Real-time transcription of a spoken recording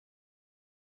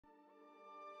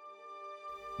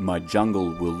My jungle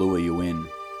will lure you in,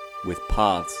 with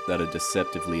paths that are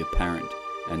deceptively apparent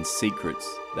and secrets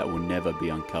that will never be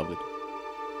uncovered.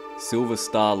 Silver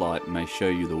starlight may show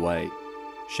you the way,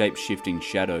 shape-shifting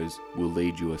shadows will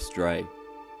lead you astray.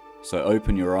 So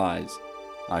open your eyes,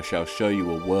 I shall show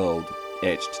you a world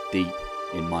etched deep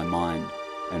in my mind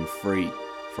and free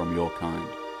from your kind.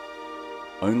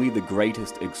 Only the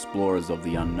greatest explorers of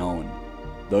the unknown,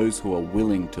 those who are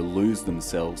willing to lose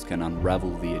themselves, can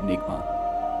unravel the enigma.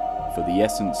 For the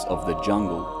essence of the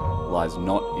jungle lies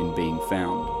not in being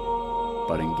found,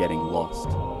 but in getting lost.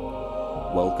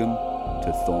 Welcome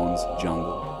to Thorn's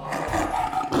Jungle.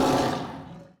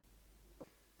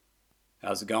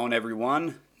 How's it going,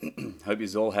 everyone? Hope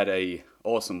you've all had a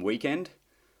awesome weekend.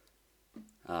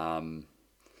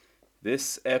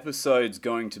 This episode's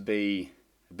going to be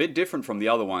a bit different from the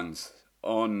other ones.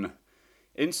 On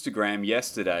Instagram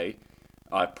yesterday,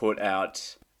 I put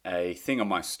out a thing on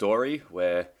my story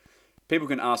where people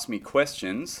can ask me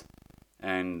questions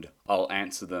and I'll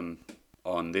answer them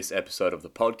on this episode of the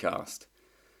podcast.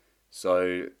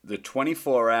 So the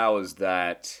 24 hours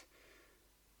that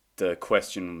the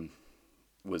question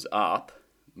was up,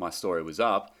 my story was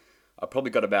up, I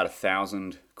probably got about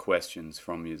 1,000 questions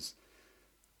from yous.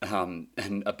 And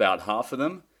about half of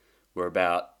them were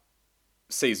about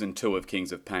season 2 of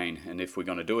Kings of Pain and if we're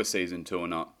going to do a season 2 or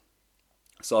not.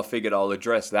 So I figured I'll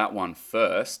address that one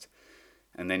first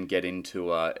and then get into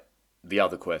the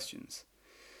other questions.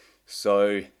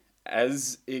 So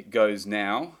as it goes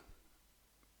now,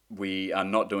 we are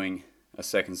not doing a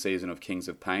second season of Kings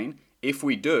of Pain. If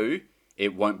we do,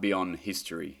 it won't be on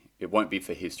History. It won't be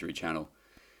for History Channel.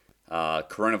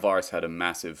 Coronavirus had a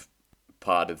massive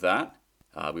part of that.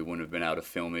 We wouldn't have been able to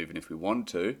film even if we wanted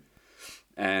to.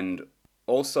 And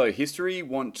also History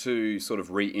want to sort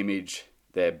of re-image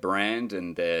their brand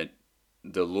and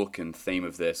the look and theme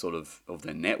of their of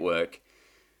their network.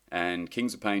 And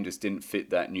Kings of Pain just didn't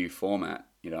fit that new format.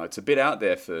 You know, it's a bit out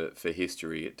there for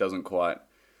History. It doesn't quite,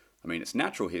 it's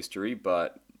natural history,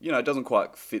 but, it doesn't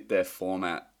quite fit their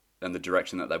format and the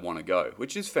direction that they want to go,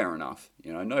 which is fair enough.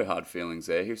 No hard feelings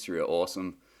there. History are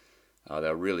awesome.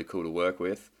 They're really cool to work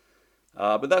with.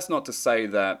 But that's not to say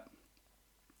that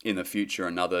in the future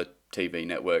another TV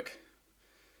network,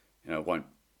 won't,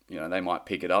 they might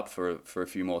pick it up for a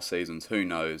few more seasons. Who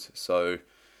knows? So,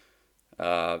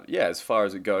 as far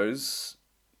as it goes,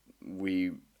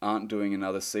 we aren't doing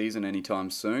another season anytime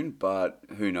soon, but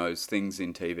who knows? Things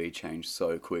in TV change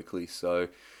so quickly. So,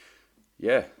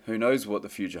 who knows what the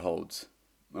future holds?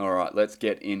 All right, let's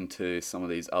get into some of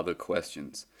these other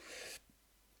questions.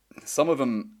 Some of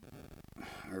them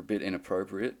are a bit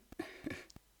inappropriate.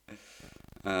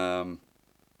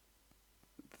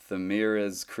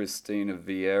 Thamira's Christina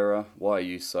Vieira, why are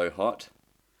you so hot?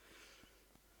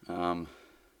 I'm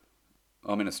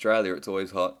in Australia, it's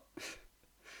always hot.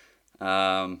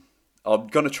 I'm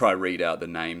going to try read out the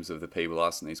names of the people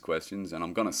asking these questions, and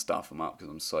I'm going to stuff them up because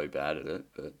I'm so bad at it.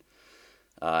 But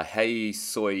Hey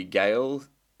Soy Gale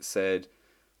said,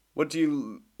 what do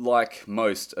you like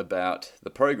most about the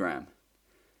program?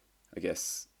 I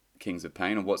guess Kings of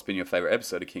Pain. And what's been your favourite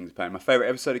episode of Kings of Pain? My favourite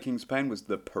episode of Kings of Pain was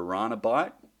the piranha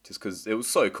bite, just because it was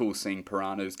so cool seeing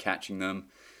piranhas, catching them.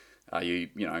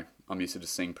 I'm used to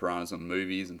just seeing piranhas on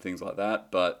movies and things like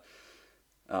that, but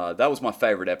that was my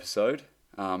favourite episode.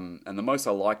 And the most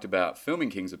I liked about filming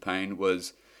Kings of Pain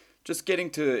was just getting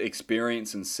to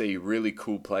experience and see really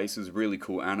cool places, really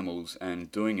cool animals,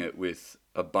 and doing it with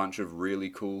a bunch of really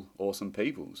cool, awesome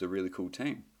people. It was a really cool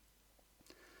team.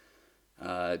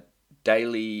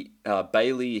 Bailey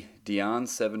Dian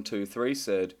 723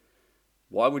 said,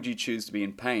 why would you choose to be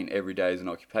in pain every day as an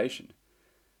occupation?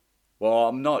 Well,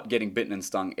 I'm not getting bitten and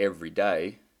stung every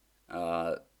day.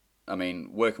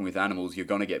 Working with animals, you're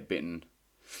going to get bitten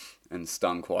and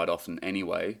stung quite often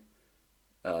anyway.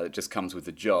 It just comes with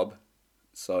the job.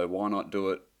 So why not do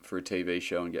it for a TV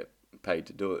show and get paid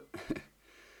to do it?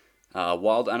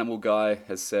 Wild Animal Guy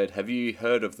has said, have you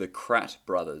heard of the Krat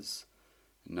Brothers?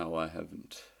 No, I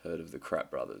haven't heard of the Krat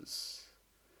Brothers.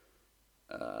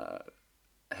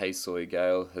 Hey Soy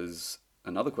Gale has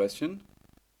another question.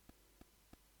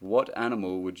 What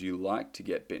animal would you like to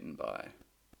get bitten by?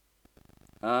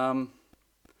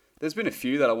 There's been a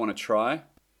few that I want to try.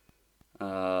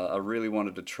 I really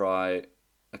wanted to try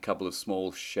a couple of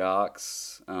small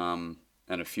sharks and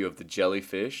a few of the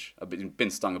jellyfish. I've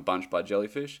been stung a bunch by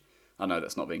jellyfish. I know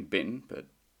that's not being bitten, but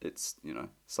it's,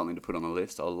 something to put on the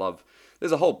list.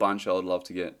 There's a whole bunch I would love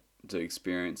to get to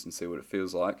experience and see what it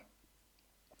feels like.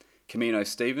 Camino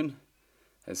Steven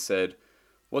has said,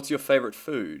 what's your favourite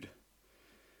food?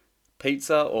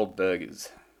 Pizza or burgers?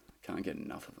 Can't get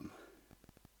enough of them.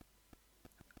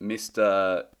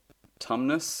 Mr.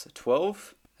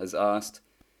 Tumnus12 has asked,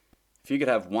 if you could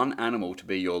have one animal to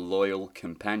be your loyal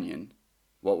companion,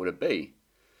 what would it be?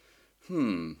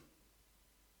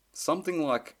 Something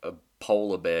like a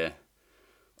polar bear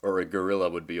or a gorilla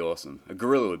would be awesome. A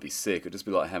gorilla would be sick. It'd just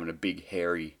be like having a big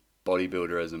hairy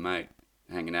bodybuilder as a mate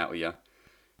hanging out with you.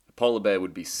 A polar bear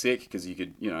would be sick because you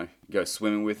could, go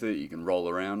swimming with it. You can roll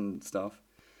around and stuff.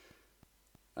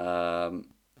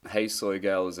 Hey Soy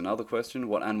Gal is another question.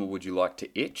 What animal would you like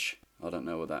to itch? I don't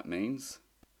know what that means.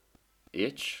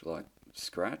 Itch? Like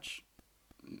scratch?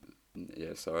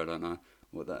 Yeah, sorry, I don't know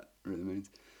what that really means.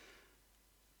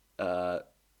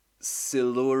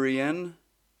 Silurian.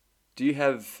 Do you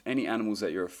have any animals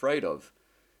that you're afraid of?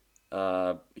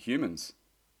 Humans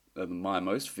are my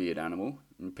most feared animal.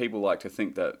 And people like to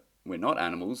think that we're not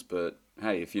animals, but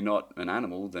hey, if you're not an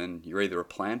animal, then you're either a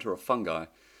plant or a fungi.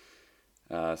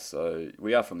 So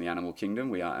we are from the animal kingdom.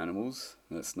 We are animals.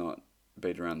 Let's not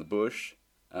beat around the bush.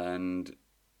 And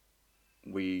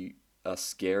we are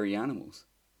scary animals.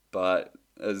 But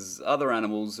as other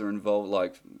animals are involved,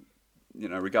 like,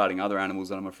 regarding other animals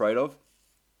that I'm afraid of,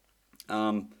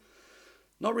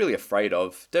 not really afraid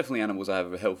of. Definitely animals I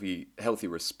have a healthy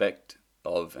respect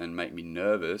of and make me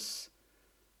nervous.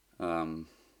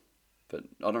 But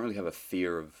I don't really have a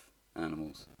fear of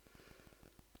animals.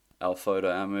 Alphoto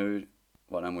Amu,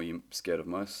 what animal are you scared of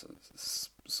most?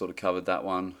 Sort of covered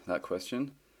that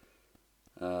question.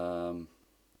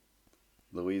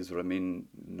 Luis Ramin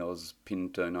Nos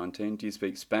Pinto 19, do you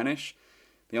speak Spanish?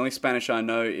 The only Spanish I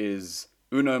know is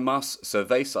uno más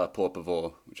cerveza, por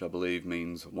favor, which I believe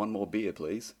means one more beer,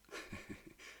 please.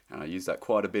 And I use that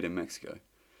quite a bit in Mexico.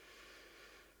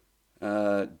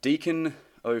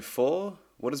 Deacon04,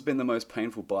 what has been the most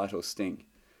painful bite or sting?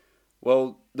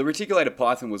 Well, the reticulated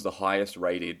python was the highest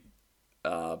rated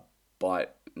bite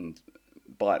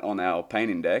on our pain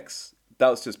index. That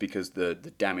was just because the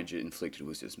damage it inflicted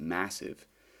was just massive.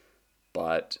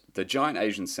 But the giant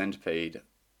Asian centipede,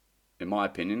 in my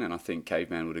opinion, and I think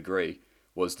Caveman would agree,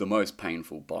 was the most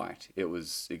painful bite. It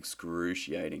was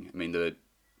excruciating. I mean, the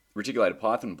reticulated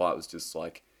python bite was just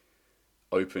like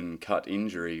open cut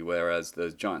injury, whereas the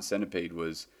giant centipede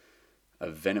was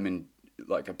a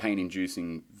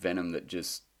pain-inducing venom that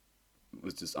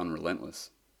was just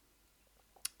unrelentless.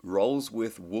 Rolls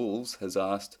with Wolves has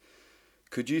asked,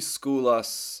 could you school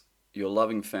us, your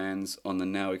loving fans, on the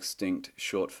now extinct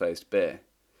short-faced bear?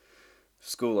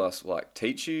 School us, like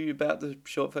teach you about the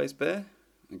short-faced bear?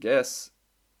 I guess.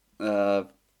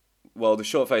 Well, the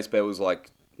short-faced bear was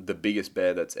like the biggest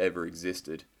bear that's ever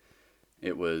existed.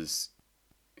 It was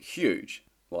huge,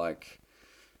 like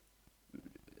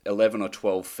 11 or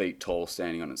 12 feet tall,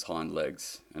 standing on its hind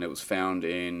legs. And it was found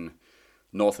in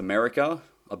North America.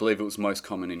 I believe it was most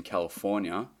common in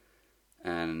California.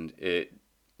 And it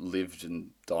lived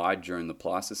and died during the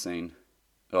Pleistocene,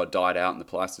 or died out in the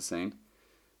Pleistocene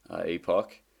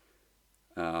epoch.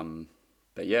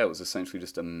 But yeah, it was essentially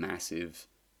just a massive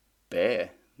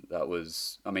bear. That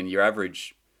was, I mean, your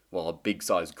average, a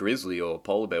big-sized grizzly or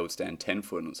polar bear would stand 10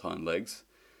 foot on its hind legs.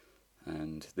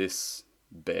 And this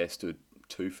bear stood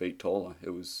 2 feet taller. It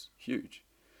was huge.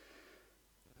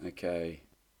 Okay.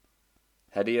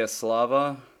 Hadia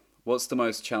Slava, what's the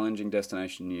most challenging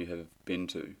destination you have been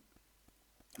to?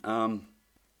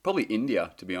 Probably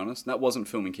India, to be honest. That wasn't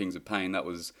filming Kings of Pain. That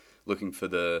was looking for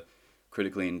the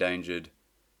critically endangered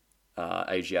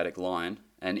Asiatic lion.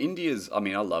 And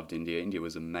I loved India. India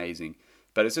was amazing.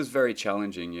 But it's just very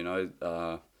challenging,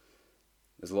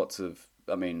 there's lots of,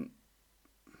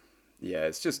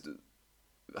 it's just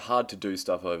hard to do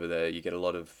stuff over there. You get a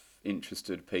lot of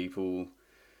interested people,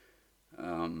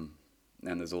 and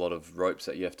there's a lot of ropes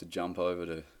that you have to jump over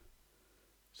to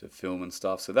film and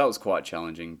stuff. So that was quite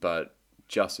challenging, but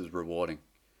just as rewarding.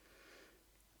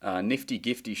 Nifty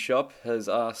Gifty Shop has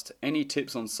asked, any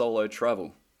tips on solo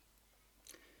travel?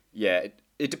 Yeah,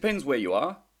 it depends where you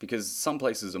are, because some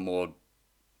places are more,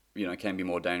 can be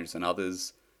more dangerous than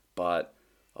others. But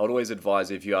I would always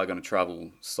advise, if you are going to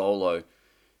travel solo,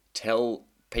 tell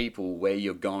people where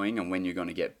you're going and when you're going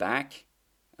to get back.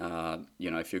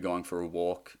 If you're going for a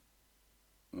walk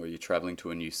or you're traveling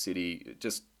to a new city,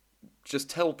 just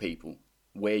tell people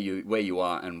where you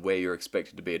are and where you're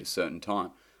expected to be at a certain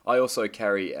time. I also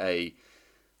carry an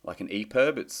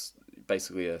EPIRB. It's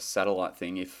basically a satellite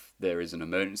thing. If there is an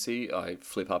emergency, I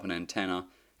flip up an antenna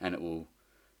and it will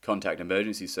contact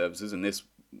emergency services, and this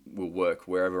will work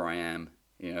wherever I am.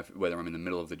 Whether I'm in the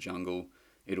middle of the jungle,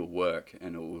 it'll work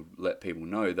and it will let people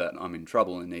know that I'm in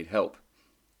trouble and need help.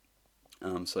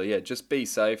 Just be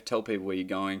safe. Tell people where you're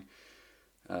going.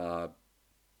 Have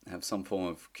some form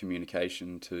of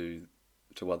communication to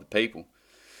other people.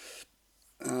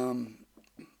 Um,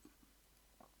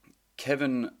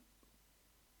 Kevin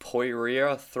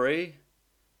Poirier 3.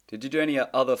 Did you do any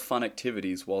other fun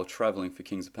activities while traveling for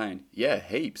Kings of Pain? Yeah,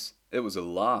 heaps. It was a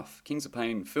laugh. Kings of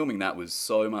Pain, filming that was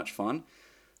so much fun,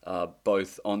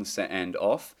 both on set and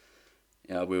off.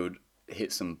 We would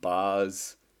hit some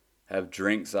bars, have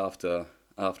drinks after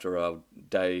our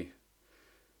day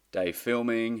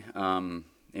filming.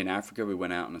 In Africa, we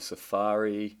went out on a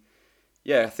safari.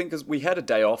 Yeah, I think 'cause we had a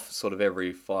day off sort of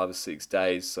every 5 or 6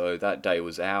 days, so that day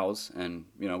was ours, and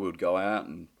we would go out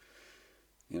and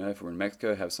if we're in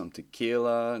Mexico, have some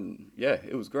tequila, and yeah,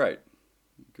 it was great,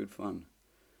 good fun.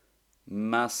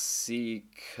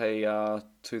 Masikaya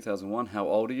 2001. How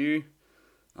old are you?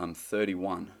 I'm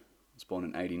 31. I was born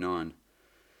in '89.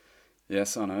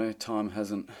 Yes, I know. Time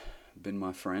hasn't been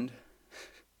my friend.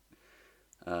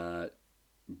 Uh,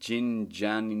 Jin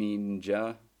Jan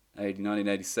Ninja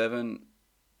 1987.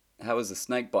 How is the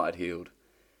snake bite healed?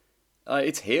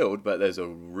 It's healed, but there's a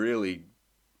really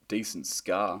decent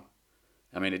scar.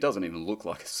 I mean, it doesn't even look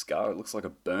like a scar. It looks like a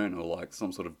burn or like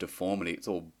some sort of deformity. It's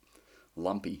all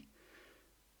lumpy.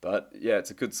 But yeah,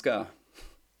 it's a good scar.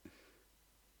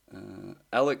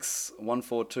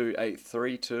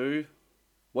 Alex142832.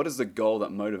 What is the goal that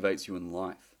motivates you in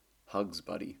life? Hugs,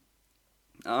 buddy.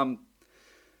 Um,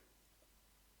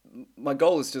 my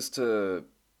goal is just to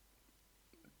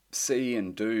see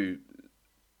and do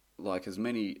like as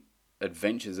many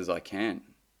adventures as I can.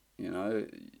 You know,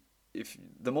 if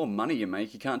the more money you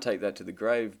make, you can't take that to the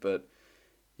grave, but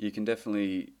you can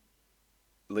definitely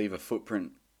leave a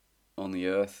footprint on the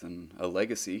earth and a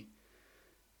legacy,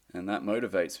 and that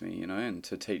motivates me, and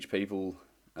to teach people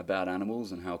about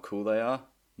animals and how cool they are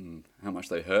and how much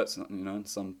they hurt, in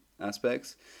some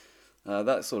aspects.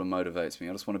 That sort of motivates me.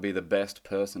 I just want to be the best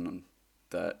person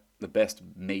the best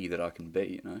me that I can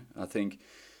be. I think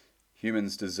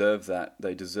humans deserve that.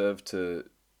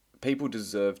 People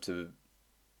deserve to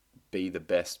be the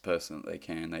best person that they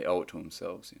can. They owe it to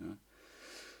themselves.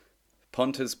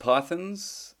 Pontus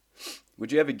Pythons.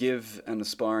 Would you ever give an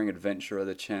aspiring adventurer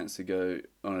the chance to go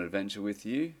on an adventure with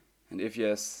you? And if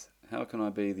yes, how can I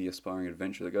be the aspiring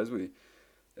adventurer that goes with you?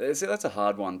 See, that's a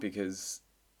hard one because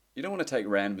you don't want to take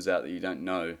randoms out that you don't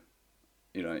know,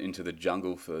 into the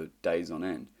jungle for days on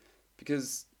end,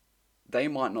 because they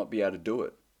might not be able to do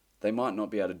it. They might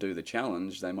not be able to do the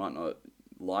challenge. They might not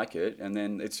like it, and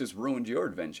then it's just ruined your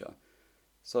adventure.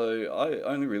 So I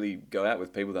only really go out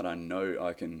with people that I know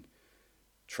I can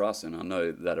trust and I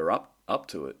know that are up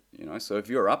to it. So if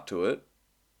you're up to it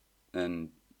and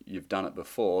you've done it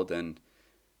before, then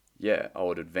yeah, I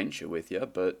would adventure with you.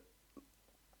 But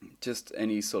just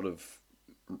any sort of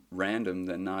random,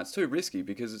 then no, it's too risky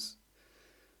because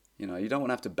you don't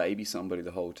want to have to baby somebody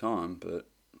the whole time. But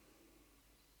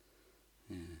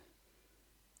yeah.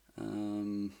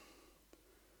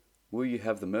 Will you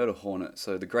have the Murder Hornet?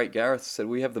 So the Great Gareth said,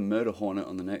 we have the Murder Hornet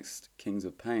on the next Kings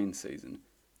of Pain season.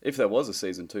 If there was a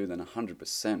season 2, then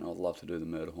 100% I'd love to do the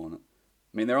Murder Hornet.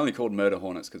 I mean, they're only called Murder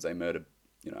Hornets because they murder,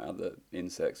 other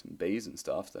insects and bees and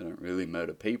stuff. They don't really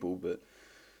murder people, but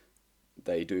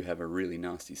they do have a really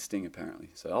nasty sting apparently.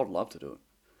 So I'd love to do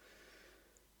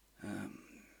it.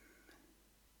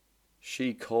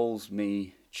 She calls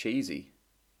me cheesy.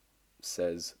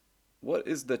 Says, what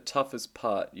is the toughest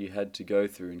part you had to go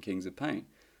through in Kings of Pain?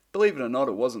 Believe it or not,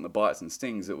 it wasn't the bites and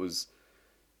stings. It was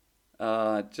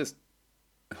just,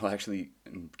 well, actually,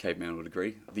 Caveman would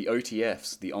agree, the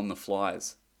OTFs, the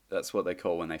on-the-flies. That's what they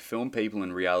call when they film people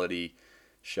in reality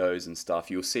shows and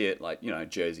stuff. You'll see it like,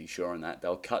 Jersey Shore and that.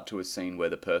 They'll cut to a scene where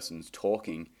the person's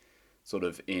talking sort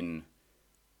of in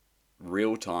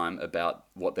real time about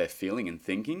what they're feeling and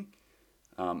thinking.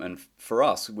 And for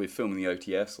us, we're filming the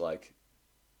OTFs like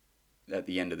at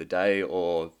the end of the day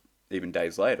or even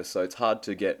days later. So it's hard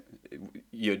to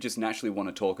you just naturally want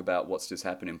to talk about what's just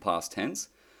happened in past tense.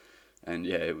 And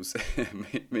yeah, it was,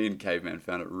 me and Caveman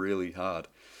found it really hard.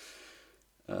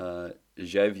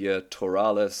 Javier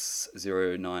Torales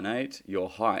 098, your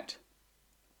height.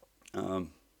 About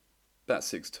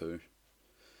 6'2".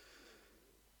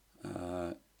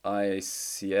 I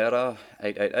Sierra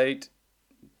 888,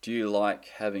 do you like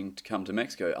having to come to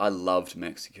Mexico? I loved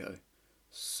Mexico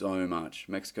so much.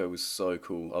 Mexico was so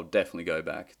cool. I'll definitely go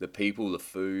back. The people, the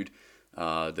food,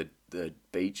 the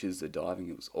beaches, the diving,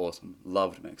 it was awesome.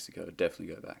 Loved Mexico.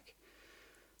 Definitely go back.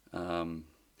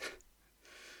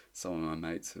 Some of my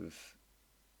mates have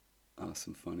asked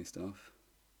some funny stuff.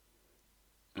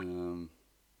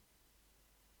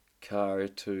 Car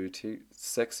to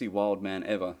sexy wild man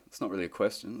ever. It's not really a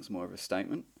question. It's more of a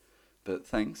statement. But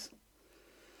thanks.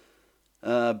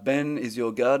 Ben is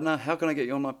your gardener. How can I get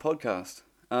you on my podcast?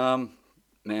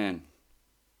 Man,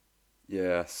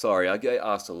 Yeah, sorry, I get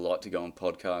asked a lot to go on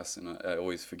podcasts, and I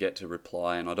always forget to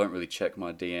reply, and I don't really check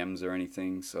my DMs or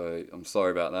anything, so I'm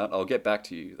sorry about that. I'll get back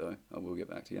to you, though. I will get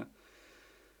back to you.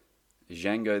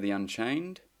 Django the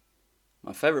Unchained.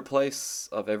 My favourite place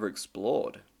I've ever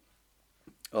explored.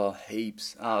 Oh,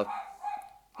 heaps. Oh,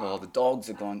 the dogs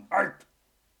are gone. Arp!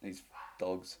 These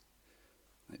dogs,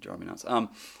 they drive me nuts.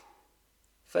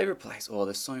 Favorite place? Oh,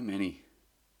 there's so many.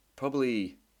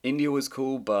 Probably India was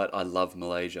cool, but I love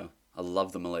Malaysia. I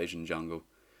love the Malaysian jungle.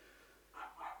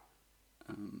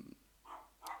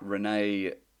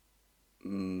 Renee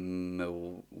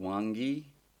Mwangi,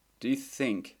 do you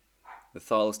think the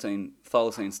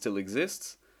thylacine still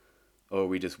exists, or are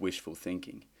we just wishful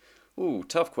thinking? Ooh,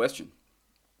 tough question.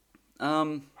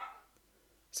 Um,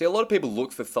 See, a lot of people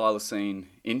look for thylacine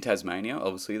in Tasmania.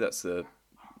 Obviously, that's the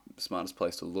smartest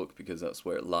place to look because that's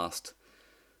where it last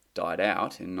died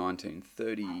out in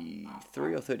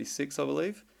 1933 or 36, I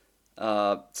believe.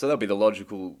 So that'll be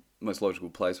the most logical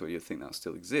place where you'd think that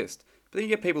still exists. But then you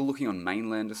get people looking on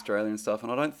mainland Australia and stuff, and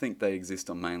I don't think they exist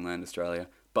on mainland Australia.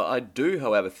 But I do,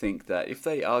 however, think that if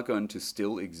they are going to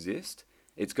still exist,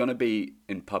 it's going to be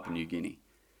in Papua New Guinea.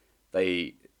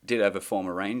 They did have a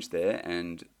former range there,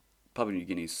 and Papua New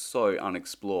Guinea is so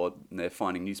unexplored, and they're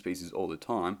finding new species all the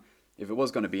time. If it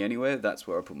was going to be anywhere, that's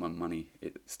where I put my money,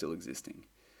 it's still existing.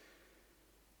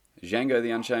 Django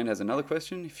the Unchained has another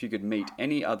question. If you could meet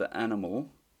any animal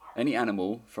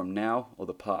from now or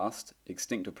the past,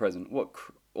 extinct or present,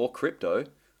 or crypto,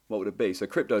 what would it be? So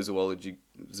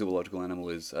zoological animal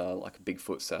is like a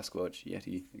Bigfoot, Sasquatch,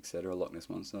 Yeti, etc., Loch Ness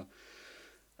Monster.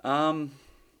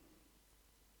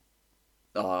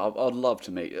 I'd love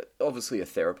to meet, obviously, a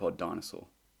theropod dinosaur.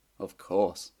 Of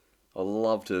course. I'd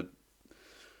love to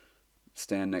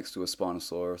stand next to a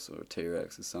Spinosaurus or a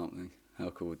T-Rex or something. How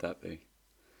cool would that be?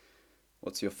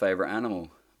 What's your favourite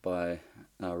animal? By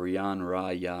Rian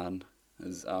Rayan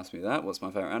has asked me that. What's my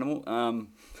favourite animal? Oh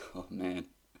man.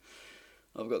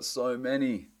 I've got so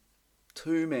many.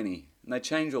 Too many. And they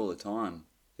change all the time.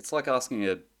 It's like asking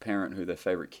a parent who their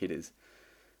favourite kid is.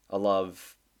 I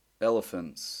love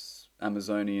elephants,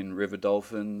 Amazonian river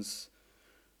dolphins,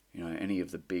 any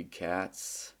of the big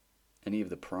cats, any of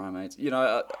the primates.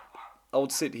 I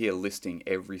would sit here listing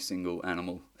every single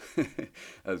animal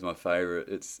as my favourite.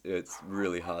 It's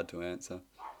really hard to answer.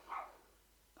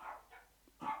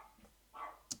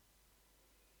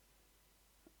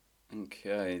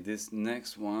 Okay, this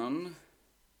next one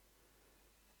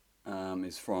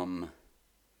is from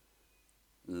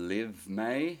Liv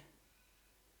May.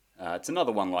 It's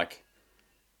another one like,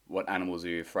 what animals are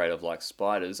you afraid of, like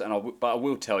spiders? But I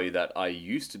will tell you that I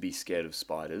used to be scared of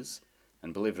spiders,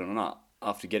 and believe it or not,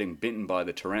 after getting bitten by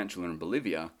the tarantula in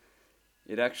Bolivia,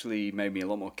 it actually made me a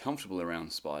lot more comfortable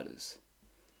around spiders.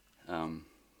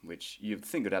 Which you'd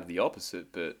think would have the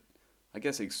opposite, but I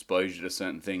guess exposure to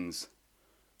certain things,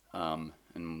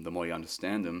 and the more you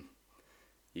understand them,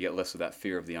 you get less of that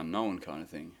fear of the unknown kind of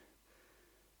thing.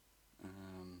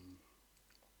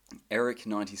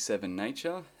 Eric97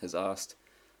 Nature has asked,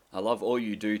 I love all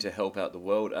you do to help out the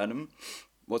world, Adam.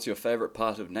 What's your favourite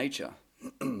part of nature?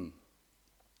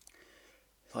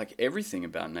 Like, everything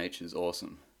about nature is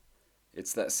awesome.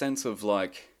 It's that sense of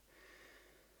like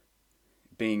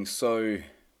being so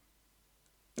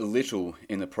little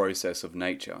in the process of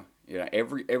nature.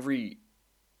 Every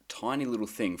tiny little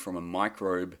thing, from a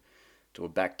microbe to a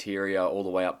bacteria all the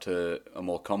way up to a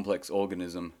more complex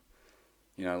organism,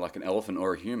 like an elephant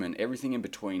or a human, everything in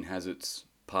between has its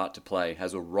part to play,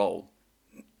 has a role.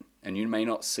 And you may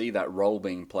not see that role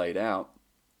being played out,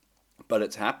 but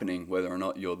it's happening whether or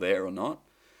not you're there or not.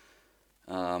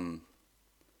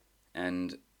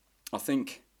 And I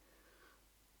think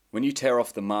when you tear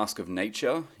off the mask of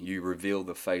nature, you reveal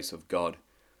the face of God.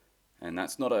 And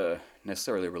that's not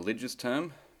necessarily a religious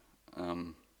term.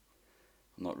 I'm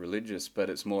not religious,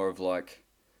 but it's more of like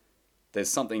there's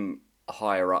something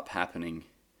higher up happening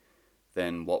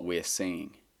than what we're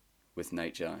seeing with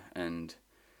nature. And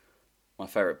my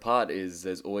favourite part is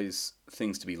there's always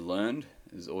things to be learned.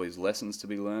 There's always lessons to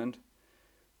be learned.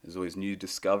 There's always new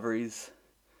discoveries.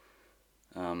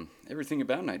 Everything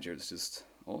about nature is just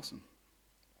awesome.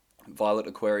 Violet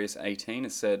Aquarius 18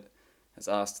 has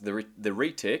asked, the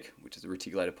retic, which is a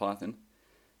reticulated python,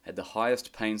 had the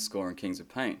highest pain score in Kings of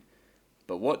Pain.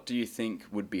 But what do you think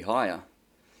would be higher?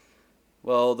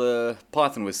 Well, the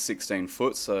python was 16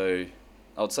 foot, so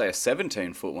I would say a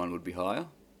 17-foot one would be higher.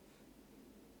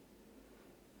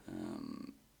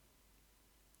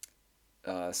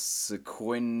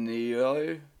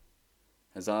 Sequinio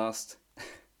has asked,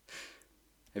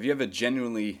 have you ever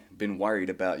genuinely been worried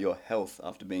about your health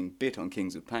after being bit on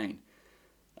Kings of Pain?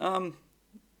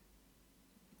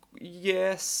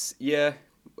 Yes, yeah.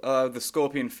 The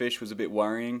scorpion fish was a bit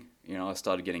worrying. I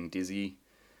started getting dizzy.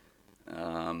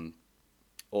 Um,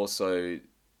 Also,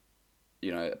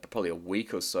 probably a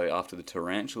week or so after the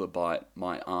tarantula bite,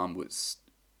 my arm was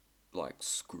like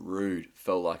screwed.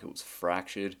 Felt like it was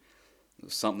fractured. There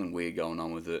was something weird going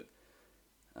on with it.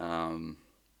 Um,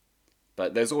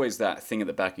 but there's always that thing at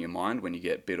the back of your mind when you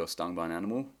get bit or stung by an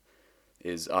animal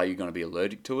is, are you going to be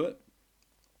allergic to it?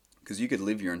 Because you could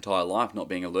live your entire life not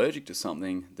being allergic to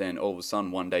something, then all of a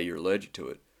sudden one day you're allergic to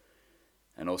it.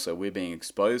 And also we're being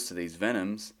exposed to these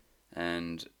venoms,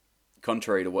 and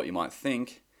contrary to what you might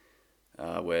think,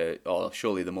 where,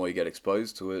 surely the more you get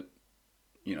exposed to it,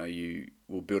 you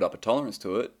will build up a tolerance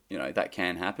to it. That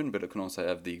can happen, but it can also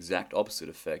have the exact opposite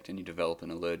effect, and you develop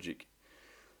an allergic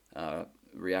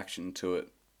reaction to it,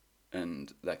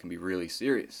 and that can be really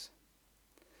serious.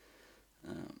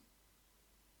 Um,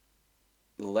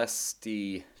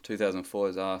 Lesty 2004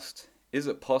 has asked, is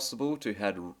it possible to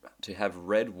have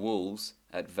red wolves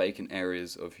at vacant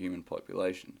areas of human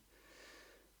population?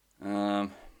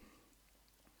 Um,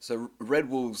 so red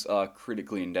wolves are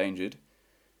critically endangered,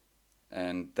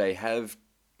 and they have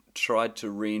tried to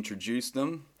reintroduce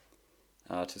them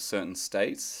to certain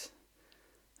states,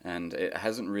 and it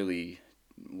hasn't really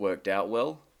worked out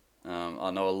well.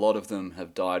 I know a lot of them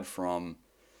have died from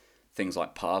things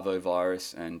like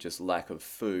parvovirus and just lack of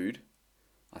food.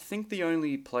 I think the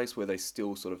only place where they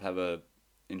still sort of have a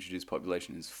introduced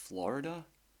population is Florida.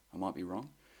 I might be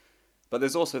wrong. But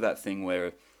there's also that thing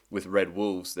where with red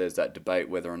wolves, there's that debate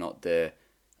whether or not they're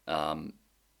um,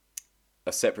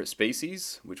 a separate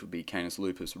species, which would be Canis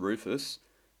lupus rufus,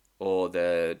 or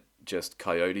they're just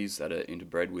coyotes that are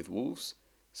interbred with wolves.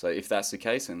 So if that's the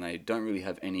case, then they don't really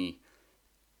have any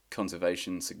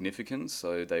conservation significance,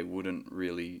 so they wouldn't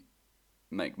really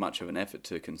make much of an effort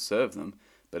to conserve them.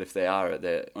 But if they are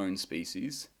their own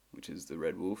species, which is the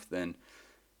red wolf, then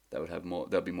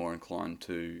they'll be more inclined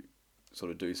to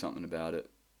sort of do something about it.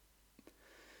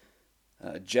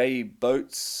 J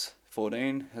Boats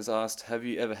 14 has asked, have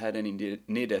you ever had any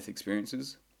near-death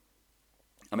experiences?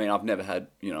 I mean, I've never had,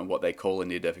 what they call a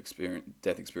near-death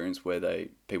experience where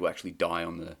people actually die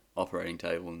on the operating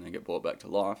table and then get brought back to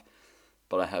life.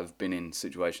 But I have been in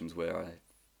situations where I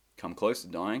come close to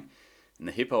dying. And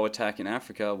the hippo attack in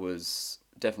Africa was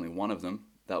definitely one of them.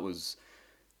 That was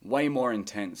way more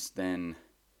intense than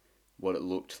what it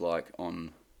looked like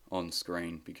on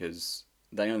screen, because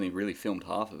they only really filmed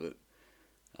half of it.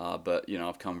 But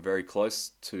I've come very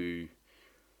close to.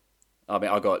 I mean,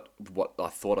 I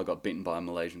thought I got bitten by a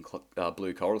Malaysian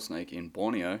blue coral snake in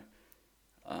Borneo.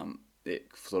 It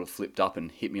sort of flipped up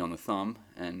and hit me on the thumb,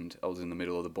 and I was in the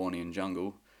middle of the Bornean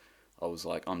jungle. I was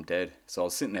like, I'm dead. So I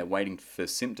was sitting there waiting for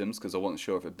symptoms because I wasn't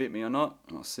sure if it bit me or not.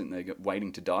 And I was sitting there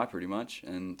waiting to die pretty much,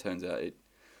 and turns out it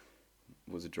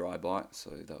was a dry bite, so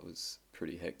that was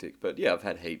pretty hectic. But yeah, I've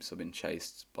had heaps. I've been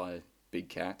chased by big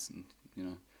cats and,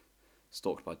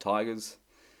 stalked by tigers.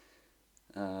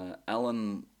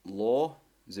 Alan Law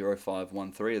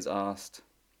 0513 has asked,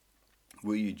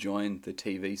 will you join the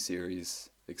TV series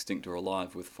Extinct or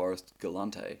Alive with Forrest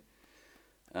Galante?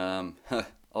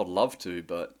 I'd love to,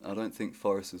 but I don't think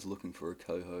Forrest is looking for a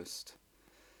co-host.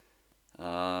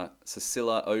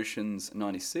 Cecilia Oceans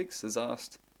 96 has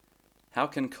asked, how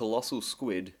can colossal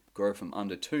squid grow from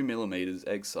under 2 millimeters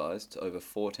egg size to over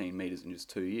 14 meters in just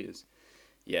 2 years?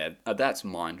 Yeah, that's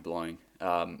mind-blowing.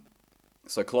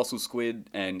 So colossal squid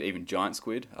and even giant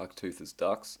squid, Arctoothus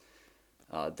ducks,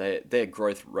 their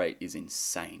growth rate is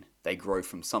insane. They grow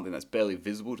from something that's barely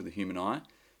visible to the human eye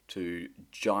to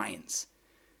giants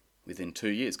within 2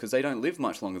 years, because they don't live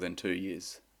much longer than 2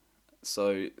 years.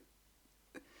 So,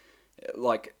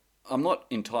 I'm not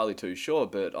entirely too sure,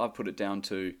 but I put it down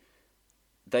to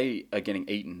they are getting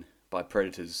eaten by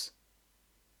predators.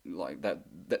 Like that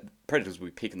predators will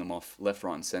be picking them off left,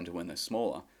 right, and center when they're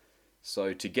smaller.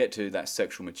 So to get to that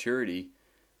sexual maturity,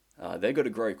 they've got to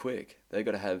grow quick. They've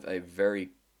got to have a very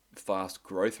fast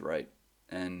growth rate,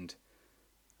 and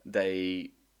they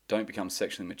don't become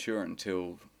sexually mature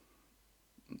until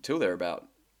they're about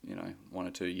 1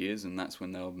 or 2 years, and that's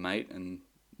when they'll mate and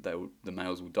the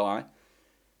males will die.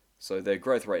 So their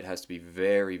growth rate has to be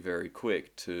very, very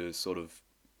quick to sort of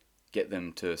get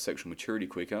them to sexual maturity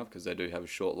quicker, because they do have a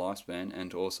short lifespan,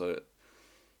 and to also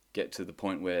get to the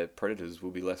point where predators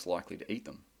will be less likely to eat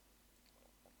them.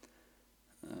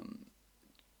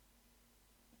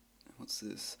 What's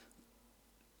this?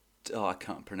 Oh, I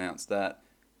can't pronounce that.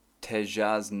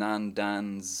 Tejaz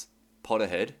Nandan's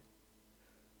Potterhead.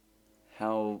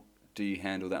 How do you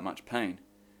handle that much pain?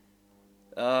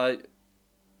 You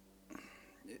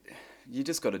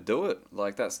just got to do it.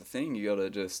 Like, that's the thing. You got to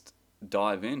just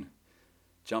dive in,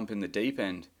 jump in the deep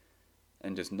end,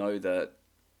 and just know that,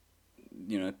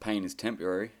 pain is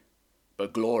temporary,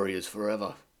 but glory is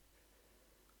forever.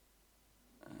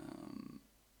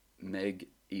 Meg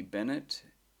E. Bennett,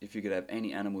 if you could have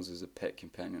any animals as a pet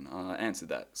companion. I answered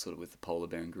that sort of with the polar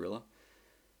bear and gorilla.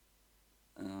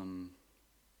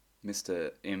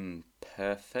 Mr.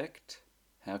 Imperfect,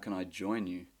 how can I join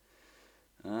you?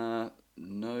 No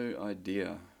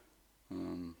idea.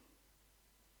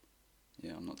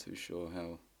 Yeah, I'm not too sure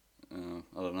how.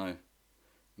 I don't know.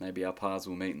 Maybe our paths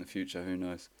will meet in the future, who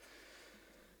knows.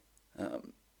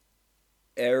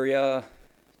 Area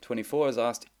 24 has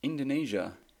asked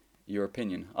Indonesia, your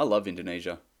opinion. I love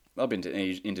Indonesia. I've been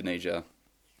to Indonesia,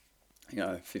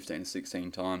 15 to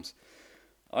 16 times.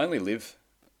 I only live,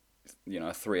 a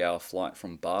 3-hour flight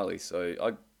from Bali, so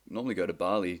I normally go to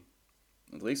Bali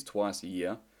at least twice a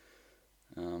year.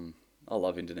 I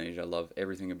love Indonesia. I love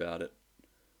everything about it.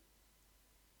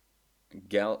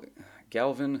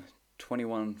 Galvin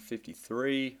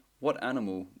 2153. What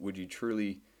animal would you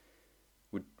truly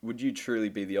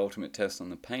be the ultimate test on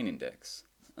the pain index?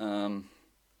 I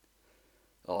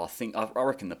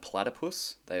reckon the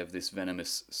platypus. They have this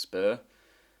venomous spur,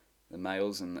 the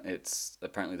males, and it's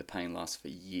apparently the pain lasts for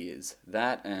years.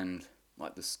 That and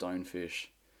like the stonefish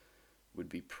would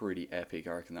be pretty epic.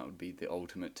 I reckon that would be the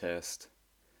ultimate test.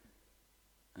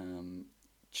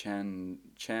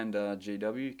 Chanda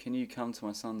GW, can you come to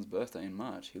my son's birthday in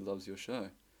March? He loves your show.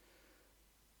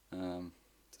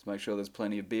 Just make sure there's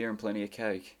plenty of beer and plenty of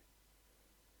cake.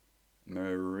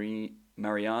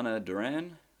 Mariana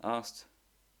Duran asked,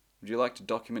 would you like to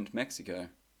document Mexico?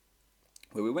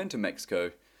 Well, we went to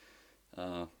Mexico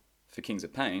for Kings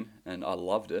of Pain, and I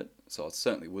loved it, so I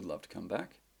certainly would love to come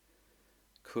back.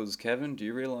 Cuz Kevin, do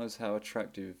you realise how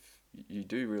attractive you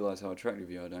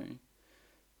are, don't you?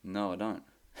 No, I don't.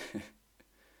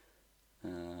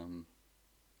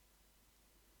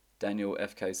 Daniel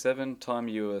FK7, time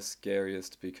you were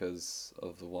scariest because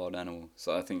of the wild animal.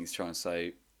 So I think he's trying to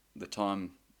say the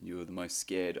time you were the most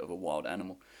scared of a wild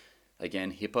animal.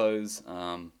 Again, hippos.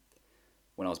 When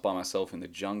I was by myself in the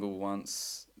jungle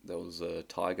once, there was a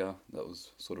tiger that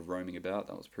was sort of roaming about.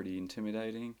 That was pretty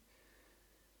intimidating.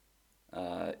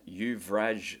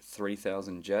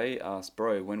 Uvraj3000J asked,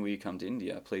 bro, when will you come to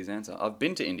India? Please answer. I've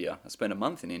been to India. I spent a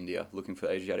month in India looking for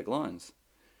Asiatic lions.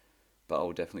 But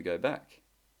I'll definitely go back.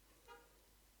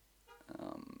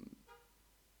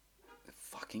 The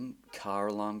fucking car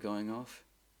alarm going off.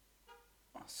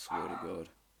 I swear to God.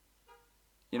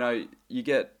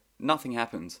 Nothing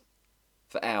happens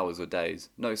for hours or days.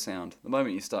 No sound. The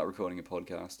moment you start recording a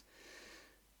podcast,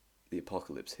 the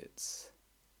apocalypse hits.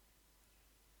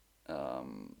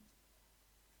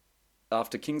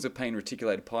 After Kings of Pain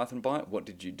reticulated python bite, what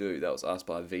did you do? That was asked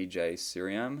by VJ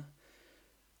Siriam.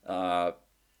 I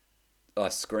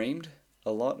screamed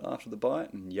a lot after the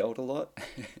bite and yelled a lot.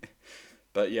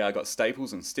 But yeah, I got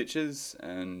staples and stitches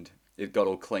and it got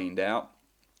all cleaned out.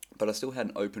 But I still had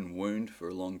an open wound for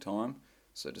a long time,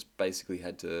 so just basically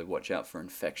had to watch out for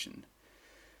infection.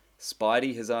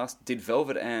 Spidey has asked, did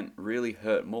Velvet Ant really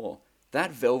hurt more?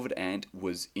 That Velvet Ant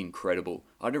was incredible.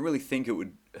 I didn't really think it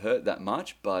would hurt that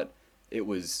much, but it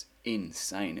was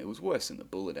insane. It was worse than the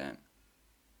Bullet Ant.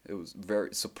 It was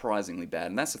very surprisingly bad.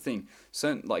 And that's the thing.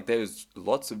 There's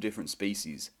lots of different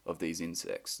species of these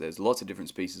insects. There's lots of different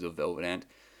species of Velvet Ant.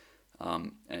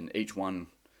 And each one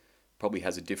probably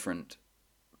has a different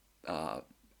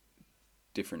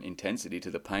intensity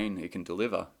to the pain it can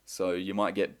deliver. So you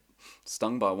might get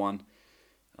stung by one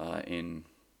in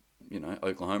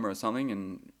Oklahoma or something,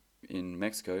 and in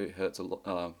Mexico it hurts a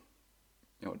lot.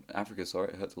 Africa,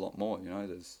 it hurts a lot more.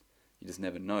 You just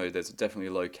never know. There's definitely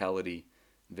a locality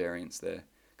variance there,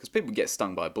 because people get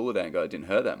stung by a bullet ant, it didn't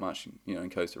hurt that much, in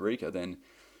Costa Rica. Then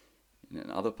in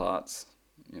other parts,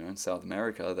 in South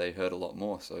America, they hurt a lot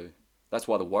more. So that's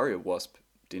why the warrior wasp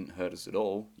didn't hurt us at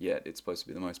all. Yet it's supposed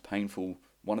to be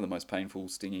one of the most painful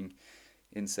stinging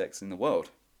insects in the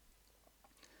world.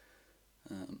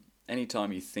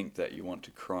 Anytime you think that you want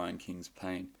to cry in King's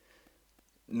Pain.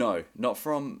 No,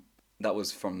 that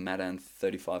was from Madan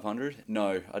 3500.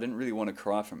 No, I didn't really want to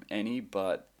cry from any,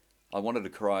 but I wanted to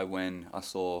cry when I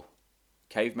saw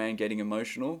Caveman getting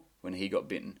emotional when he got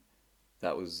bitten.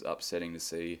 That was upsetting to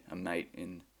see a mate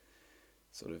in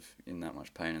that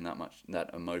much pain and that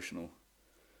emotional.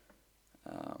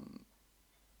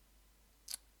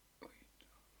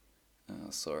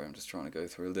 Sorry, I'm just trying to go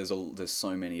through. There's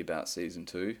so many about season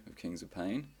 2 of Kings of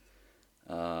Pain.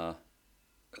 So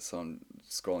I'm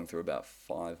scrolling through about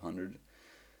 500.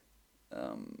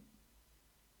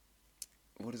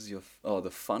 what is your the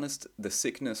funnest the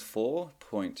sickness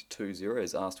 4.20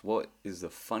 is asked what is the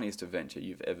funniest adventure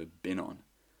you've ever been on?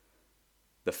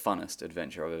 The funnest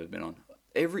adventure I've ever been on.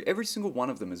 Every single one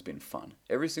of them has been fun.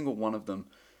 Every single one of them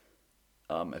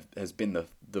has been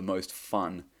the most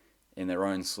fun in their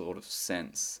own sort of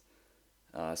sense.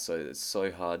 So it's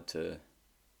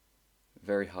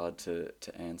very hard to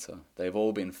answer. They've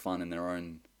all been fun in their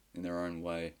own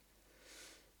way.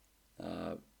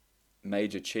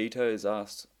 Major Cheeto is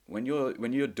asked, when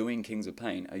you're doing Kings of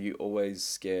Pain, are you always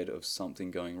scared of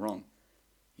something going wrong?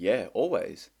 Yeah,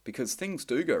 always, because things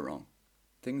do go wrong.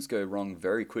 Things go wrong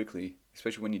very quickly,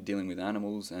 especially when you're dealing with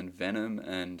animals and venom,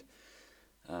 and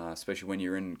especially when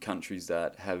you're in countries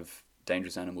that have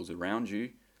dangerous animals around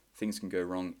you. Things can go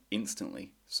wrong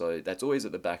instantly. So that's always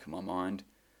at the back of my mind.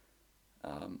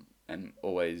 And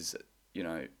always,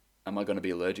 am I going to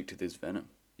be allergic to this venom?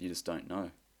 You just don't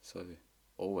know. So,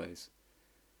 always.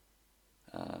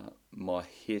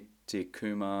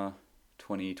 Mahitikuma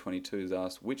 2022 is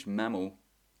asked, which mammal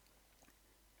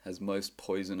has most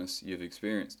poisonous you've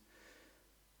experienced?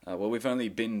 Well, we've only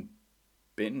been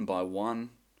bitten by one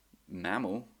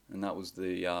mammal, and that was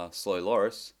the slow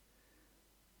loris.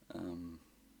 And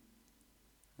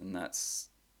that's,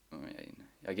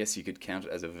 I guess you could count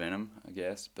it as a venom, I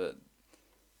guess, but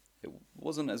it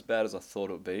wasn't as bad as I thought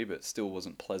it would be, but still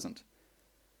wasn't pleasant.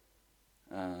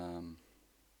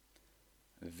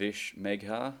 Vish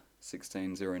Megha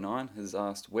 1609 has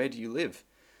asked, where do you live?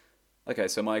 Okay,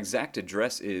 so my exact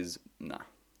address is, I'm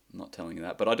not telling you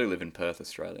that, but I do live in Perth,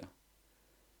 Australia.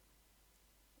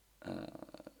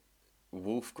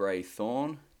 Wolf Grey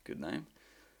Thorn, good name.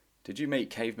 Did you meet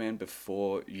Caveman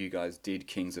before you guys did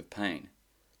Kings of Pain?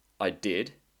 I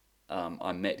did.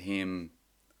 I met him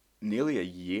nearly a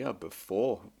year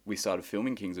before we started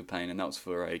filming Kings of Pain, and that was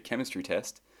for a chemistry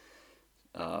test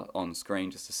on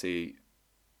screen just to see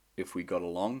if we got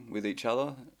along with each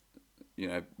other,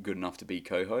 good enough to be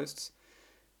co-hosts.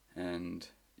 And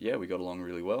yeah, we got along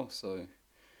really well, so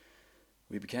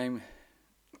we became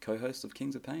co-hosts of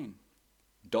Kings of Pain.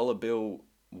 Dollar Bill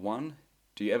 1,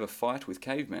 do you ever fight with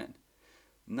Caveman?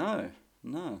 No,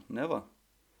 never.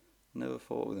 Never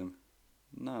fought with him.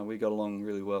 No, we got along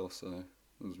really well, so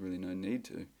there was really no need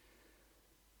to.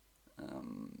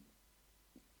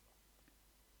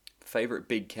 Favorite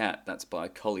big cat, that's by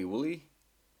Collie Woolley.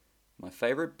 My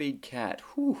favorite big cat,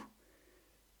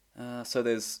 so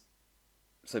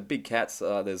big cats,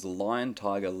 there's lion,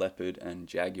 tiger, leopard, and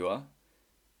jaguar.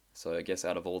 So I guess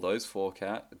out of all those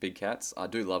big cats, I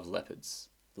do love leopards.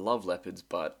 Love leopards,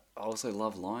 but I also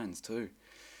love lions too.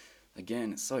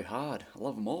 Again, it's so hard. I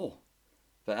love them all.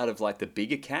 But out of the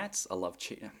bigger cats, I love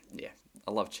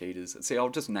I love cheetahs. See, I'll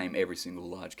just name every single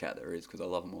large cat there is because I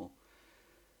love them all.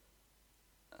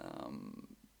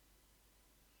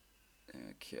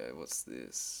 Okay, what's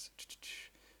this?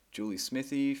 Julie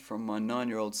Smithy from my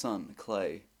 9-year-old son,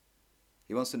 Clay.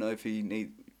 He wants to know if we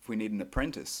need an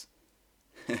apprentice.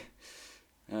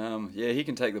 Yeah, he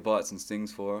can take the bites and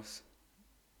stings for us.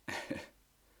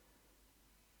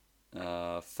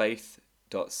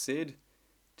 Faith.sid,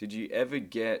 did you ever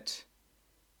get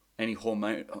any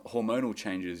hormonal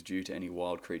changes due to any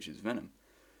wild creature's venom?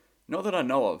 Not that I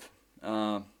know of.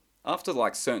 After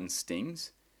certain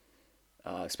stings,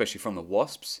 especially from the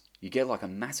wasps, you get a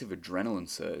massive adrenaline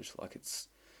surge. It's,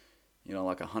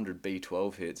 100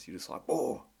 B12 hits. You're just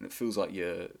oh, and it feels like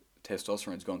your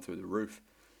testosterone's gone through the roof.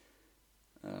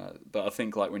 But I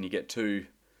think when you get two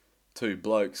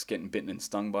blokes getting bitten and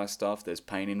stung by stuff, there's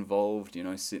pain involved,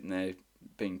 sitting there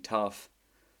being tough.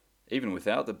 Even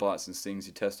without the bites and stings,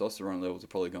 your testosterone levels are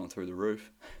probably going through the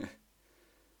roof.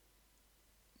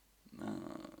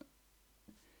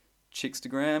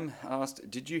 Chickstagram asked,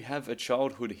 did you have a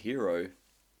childhood hero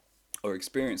or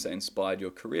experience that inspired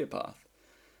your career path?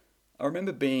 I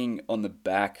remember being on the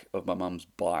back of my mum's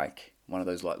bike, one of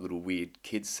those little weird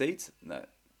kids seats that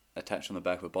attached on the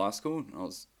back of a bicycle, and I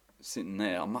was sitting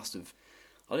there. I don't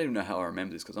even know how I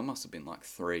remember this because I must have been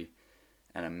 3,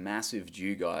 and a massive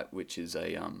dugite, which is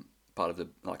a part of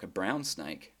a brown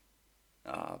snake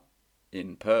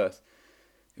in Perth.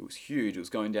 It was huge. It was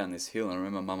going down this hill, and I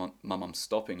remember my mum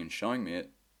stopping and showing me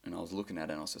it, and I was looking at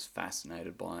it, and I was just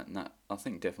fascinated by it, and that, I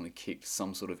think, definitely kicked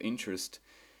some sort of interest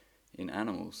in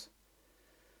animals.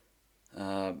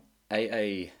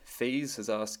 AA Fees has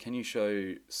asked, can you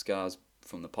show scars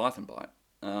from the python bite?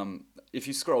 If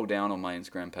you scroll down on my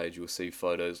Instagram page, you'll see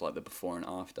photos the before and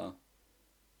after.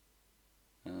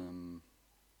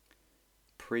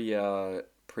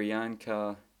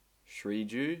 Priyanka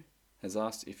Shriju has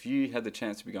asked, if you had the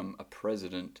chance to become a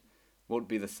president, what would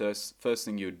be the first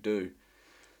thing you would do?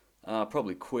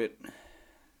 Probably quit.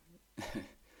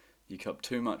 You cop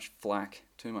too much flack,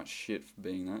 too much shit for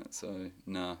being that. So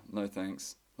nah, no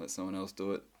thanks. Let someone else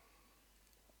do it.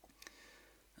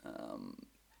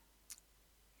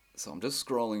 So I'm just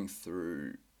scrolling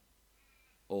through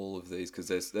all of these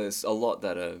because there's a lot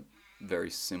that are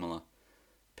very similar.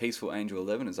 Peaceful Angel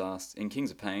 11 has asked, in Kings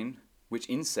of Pain, which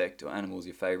insect or animal is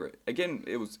your favourite? Again,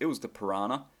 it was the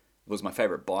piranha. It was my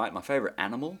favourite bite. My favourite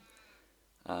animal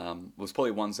was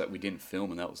probably ones that we didn't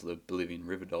film, and that was the Bolivian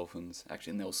river dolphins.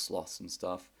 Actually, and there was sloths and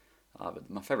stuff. But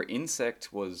my favourite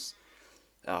insect was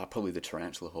probably the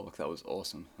tarantula hawk. That was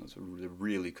awesome. That was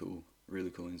really cool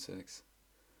insects.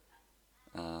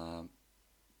 Harrell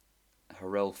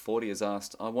 40 has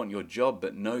asked, I want your job,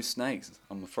 but no snakes.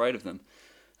 I'm afraid of them.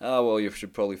 Oh, well, you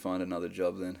should probably find another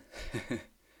job then.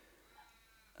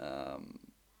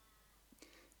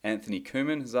 Anthony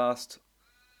Kuman has asked,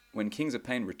 when Kings of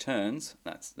Pain returns,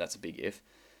 that's a big if,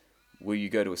 will you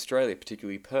go to Australia,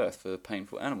 particularly Perth, for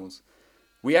painful animals?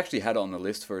 We actually had it on the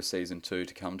list for a season 2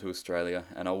 to come to Australia,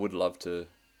 and I would love to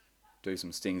do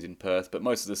some stings in Perth, but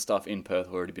most of the stuff in Perth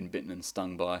have already been bitten and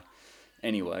stung by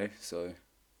anyway, so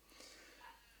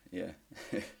yeah.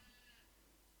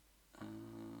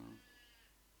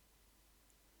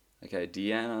 Okay,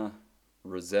 Deanna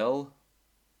Roselle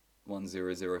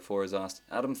 1004 has asked,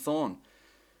 Adam Thorne,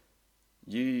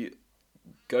 you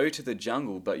go to the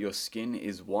jungle but your skin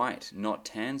is white, not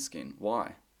tan skin.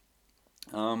 Why?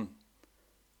 Well,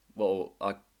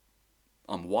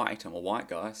 I'm white. I'm a white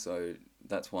guy, so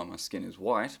that's why my skin is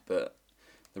white. But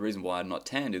the reason why I'm not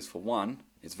tanned is, for one,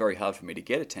 it's very hard for me to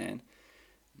get a tan.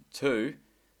 Two,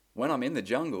 when I'm in the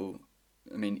jungle,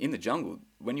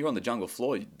 when you're on the jungle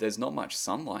floor, there's not much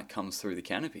sunlight comes through the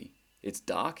canopy. It's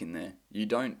dark in there.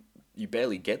 You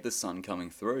barely get the sun coming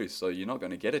through, so you're not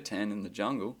going to get a tan in the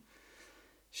jungle.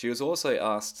 She was also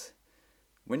asked,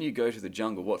 when you go to the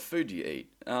jungle, what food do you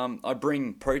eat? I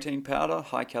bring protein powder,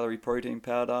 high calorie protein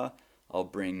powder. I'll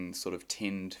bring sort of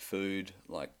tinned food,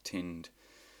 like tinned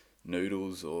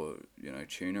noodles or,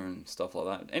 tuna and stuff like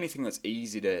that. Anything that's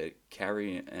easy to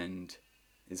carry and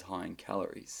is high in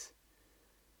calories.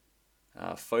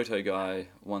 Photo Guy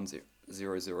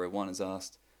 1001 has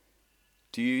asked,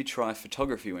 do you try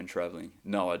photography when traveling?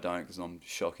 No, I don't, because I'm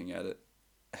shocking at it.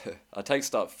 I take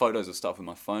photos of stuff with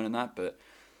my phone and that, but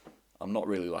I'm not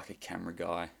really like a camera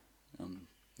guy.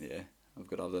 Yeah, I've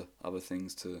got other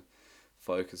things to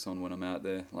focus on when I'm out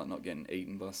there, like not getting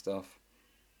eaten by stuff.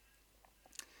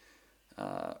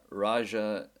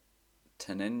 Raja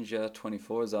Tanenja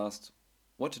 24 has asked,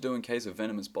 what to do in case of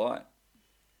venomous bite?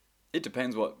 It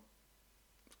depends what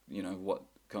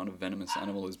kind of venomous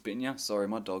animal has bitten you. Sorry,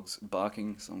 my dog's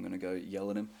barking, so I'm going to go yell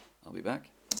at him. I'll be back.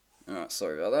 Alright,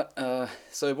 sorry about that.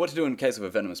 So what to do in case of a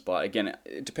venomous bite? Again,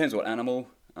 it depends what animal.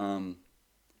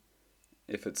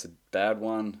 If it's a bad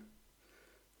one,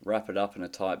 wrap it up in a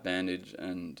tight bandage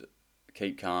and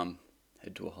keep calm.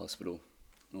 Head to a hospital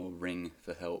or ring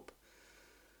for help.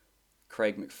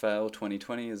 Craig McPhail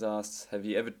 2020 has asked, have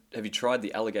you tried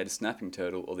the alligator snapping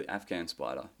turtle or the Afghan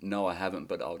spider? No, I haven't,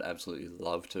 but I would absolutely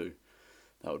love to.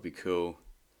 That would be cool.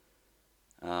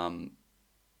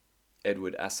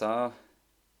 Edward Assar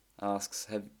asks,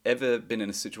 have ever been in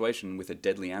a situation with a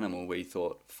deadly animal where you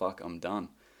thought, fuck, I'm done?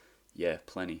 Yeah,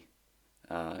 plenty.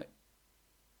 There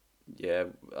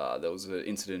was an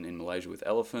incident in Malaysia with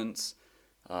elephants.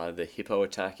 The hippo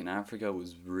attack in Africa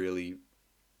was really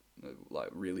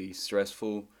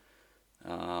stressful.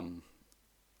 I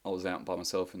was out by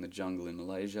myself in the jungle in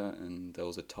Malaysia, and there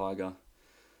was a tiger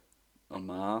on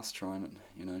my ass trying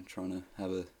to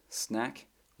have a snack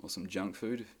or some junk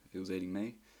food if it was eating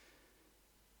me.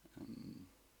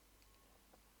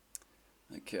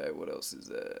 Okay, what else is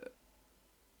there?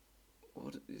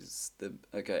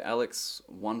 Alex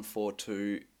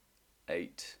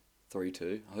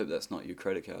 142832. I hope that's not your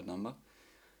credit card number.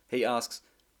 He asks,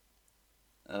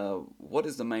 what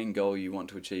is the main goal you want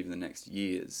to achieve in the next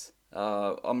years?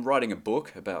 I'm writing a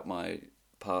book about my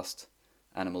past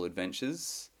animal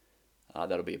adventures.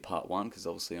 That'll be a part 1, because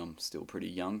obviously I'm still pretty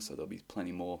young, so there'll be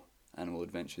plenty more animal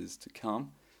adventures to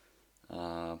come.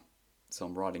 So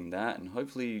I'm writing that, and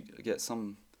hopefully get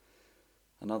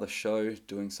another show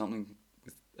doing something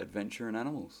with adventure and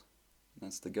animals.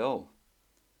 That's the goal.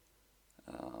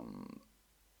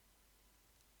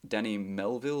 Danny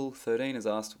Melville 13 has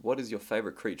asked, what is your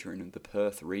favourite creature in the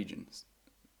Perth region?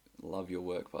 Love your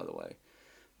work, by the way.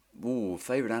 Ooh,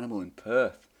 favourite animal in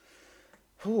Perth.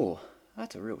 Ooh,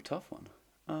 that's a real tough one.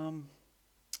 I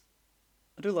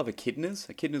do love echidnas.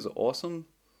 Echidnas are awesome.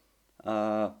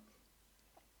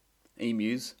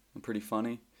 Emus are pretty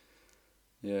funny.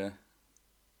 Yeah.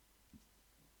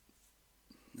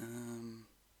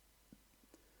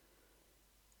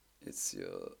 It's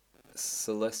your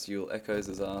Celestial Echoes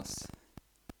has asked,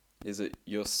 is it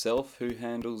yourself who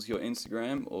handles your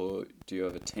Instagram, or do you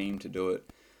have a team to do it?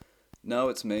 No,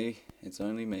 it's me. It's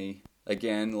only me.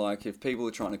 Again, like if people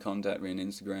are trying to contact me on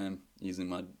Instagram using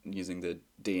the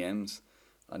DMs,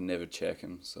 I never check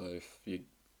them. So if you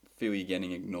feel you're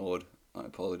getting ignored, I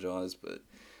apologize, but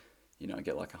I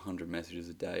get like 100 messages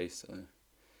a day, so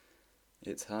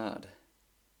it's hard.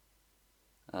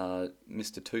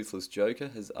 Mr. Toothless Joker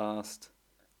has asked,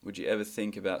 would you ever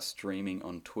think about streaming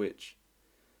on Twitch?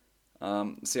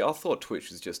 See, I thought Twitch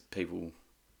was just people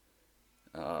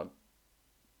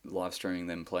live streaming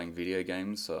them playing video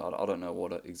games, so I don't know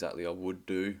what exactly I would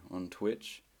do on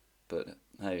Twitch, but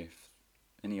hey, if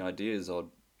any ideas,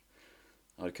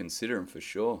 I'd consider them for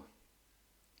sure.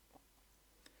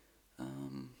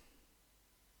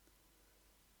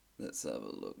 Let's have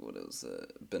a look. What else?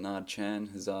 Bernard Chan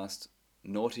has asked,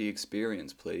 naughty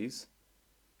experience, please.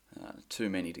 Too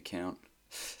many to count.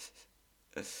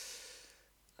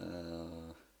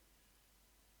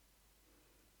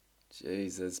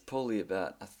 Jeez, there's probably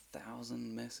about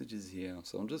 1,000 messages here.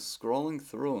 So I'm just scrolling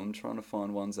through them, trying to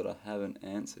find ones that I haven't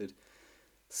answered.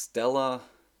 Stellanixia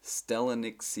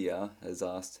has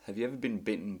asked, have you ever been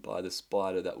bitten by the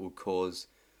spider that will cause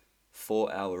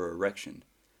 4-hour erection?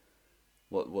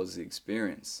 What was the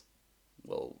experience?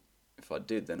 Well, if I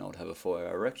did, then I would have a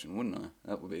 4-hour erection, wouldn't I?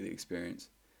 That would be the experience.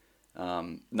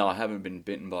 No, I haven't been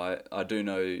bitten by it. I do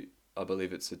know, I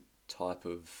believe it's a type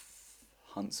of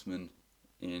huntsman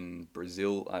in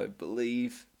Brazil, I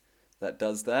believe, that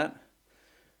does that.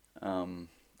 I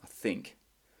think.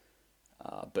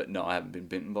 But no, I haven't been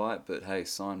bitten by it, but hey,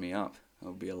 sign me up. That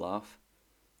would be a laugh.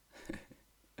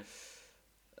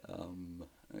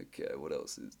 Okay, what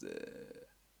else is there?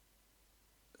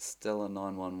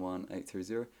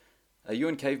 Stella911830. Are you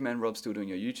and Caveman Rob still doing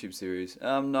your YouTube series?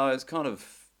 No, it's kind of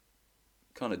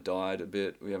died a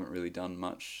bit. We haven't really done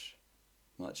much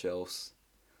else.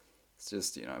 It's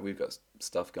just, we've got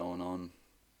stuff going on.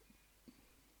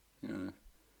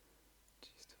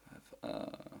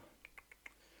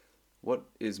 What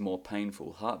is more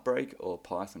painful, heartbreak or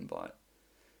python bite?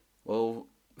 Well,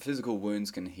 physical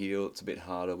wounds can heal. It's a bit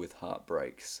harder with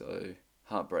heartbreak, so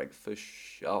heartbreak for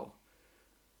sure.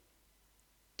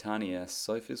 Tanya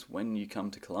Sophis, when you come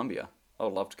to Colombia? I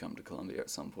would love to come to Colombia at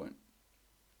some point.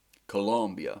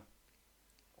 Colombia.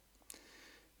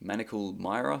 Manacle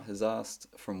Myra has asked,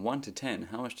 from 1 to 10,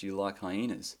 how much do you like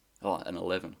hyenas? Oh, an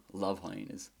 11. Love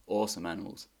hyenas. Awesome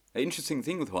animals. An interesting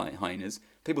thing with hyenas,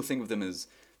 people think of them as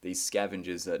these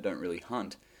scavengers that don't really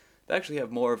hunt. They actually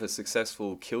have more of a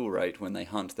successful kill rate when they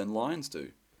hunt than lions do.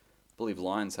 I believe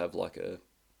lions have like a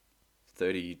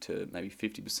 30 to maybe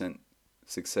 50%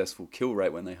 successful kill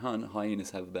rate when they hunt.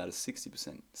 Hyenas have about a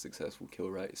 60% successful kill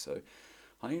rate. So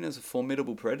hyenas are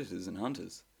formidable predators and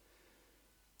hunters.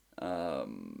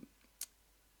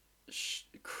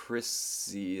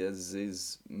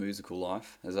 Chris's Musical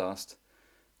Life has asked,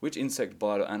 which insect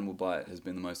bite or animal bite has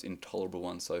been the most intolerable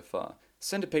one so far?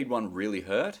 Centipede one really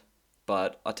hurt,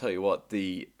 but I tell you what,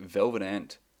 the velvet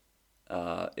ant,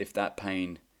 if that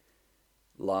pain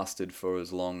lasted for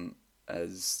as long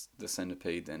as the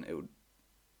centipede, then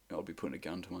I'll be putting a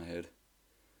gun to my head.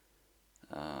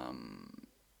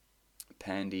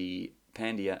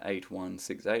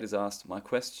 Pandia8168 has asked,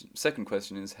 second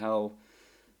question is, how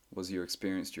was your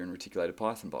experience during reticulated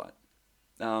python bite?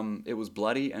 It was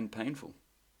bloody and painful.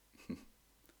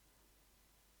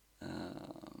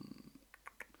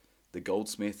 The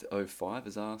Goldsmith 05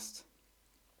 has asked,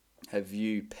 have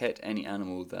you pet any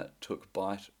animal that took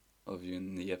bite of you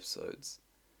in the episodes?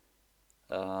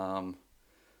 I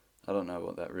don't know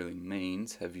what that really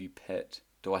means.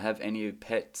 Do I have any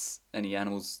pets, any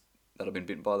animals that I've been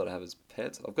bitten by that I have as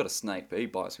pets? I've got a snake, but he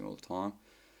bites me all the time.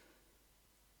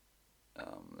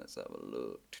 Let's have a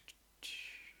look.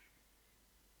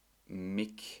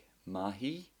 Mick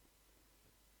Mahi.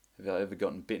 Have I ever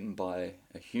gotten bitten by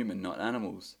a human, not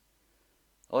animals?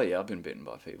 Oh yeah, I've been bitten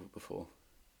by people before.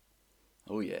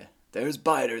 Oh yeah, there's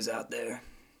biters out there.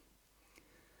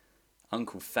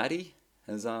 Uncle Fatty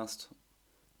has asked,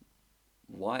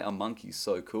 why are monkeys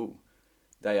so cool?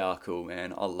 They are cool,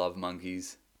 man. I love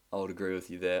monkeys. I would agree with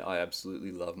you there. I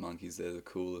absolutely love monkeys. They're the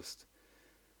coolest.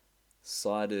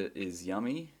 Cider is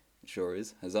Yummy, it sure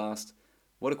is, has asked,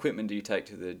 what equipment do you take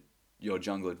to your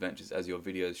jungle adventures as your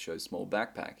videos show small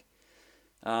backpack?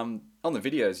 On the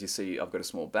videos you see I've got a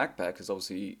small backpack because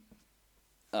obviously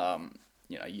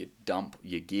you dump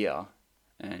your gear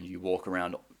and you walk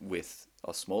around with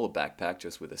a smaller backpack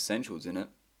just with essentials in it,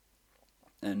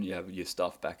 and you have your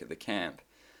stuff back at the camp.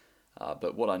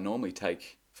 But what I normally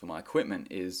take for my equipment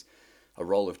is a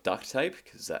roll of duct tape,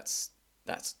 because that's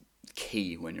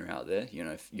key when you're out there. You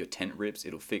know, if your tent rips,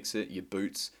 it'll fix it. Your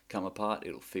boots come apart,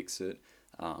 it'll fix it.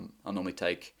 I normally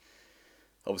take,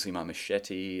 obviously, my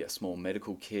machete, a small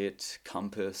medical kit,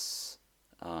 compass,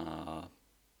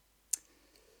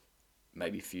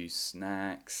 maybe a few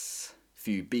snacks, a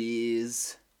few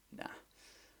beers.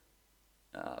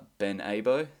 Ben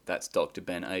Abo, that's Dr.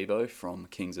 Ben Abo from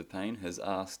Kings of Pain, has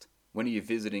asked, when are you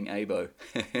visiting Abo?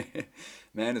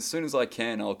 Man, as soon as I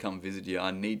can, I'll come visit you.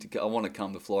 I want to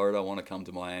come to Florida. I want to come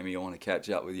to Miami. I want to catch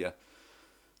up with you.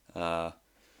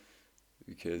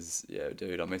 Because, yeah,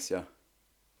 dude, I miss you.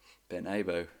 Ben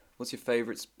Abo, what's your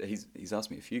favourite... He's asked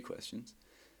me a few questions.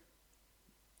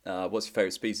 What's your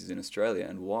favourite species in Australia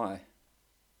and why?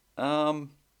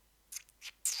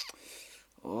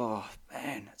 Oh,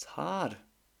 man, it's hard.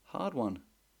 Hard one.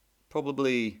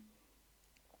 Probably...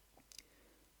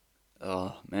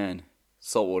 Oh, man.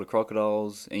 Saltwater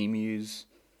crocodiles, emus.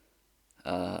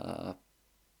 Jeez.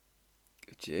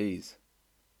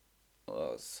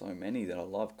 Oh, so many that I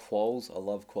love. Quolls. I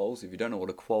love quolls. If you don't know what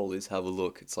a quoll is, have a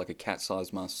look. It's like a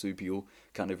cat-sized marsupial.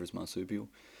 Carnivorous marsupial.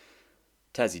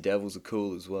 Tassie devils are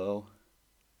cool as well.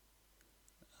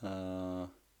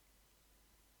 Ben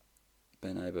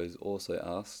Abo's also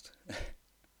asked.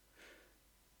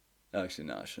 Actually,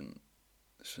 no, I shouldn't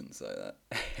say that.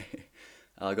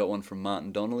 I got one from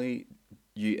Martin Donnelly.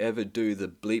 You ever do the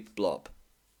bleep blop?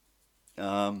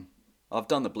 I've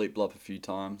done the bleep blop a few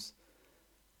times.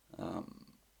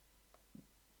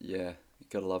 Yeah, you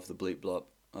gotta love the bleep blop.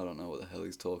 I don't know what the hell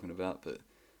he's talking about, but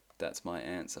that's my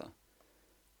answer.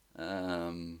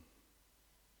 Another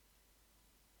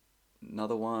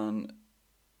one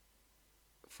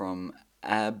from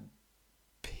Abhinav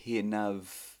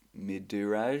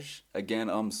Miduraj. Again,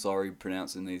 I'm sorry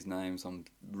pronouncing these names. I'm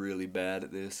really bad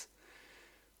at this.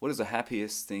 What is the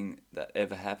happiest thing that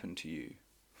ever happened to you?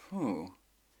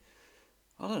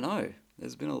 I don't know.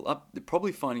 There's been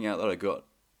probably finding out that I got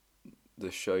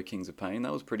the show Kings of Pain.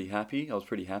 That was pretty happy. I was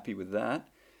pretty happy with that.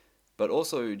 But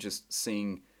also just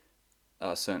seeing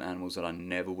certain animals that I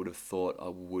never would have thought I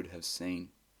would have seen.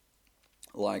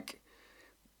 Like,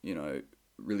 you know,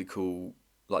 really cool.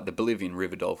 Like the Bolivian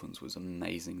river dolphins was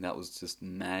amazing. That was just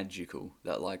magical.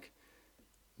 That like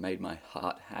made my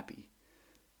heart happy.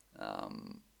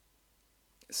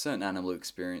 Certain animal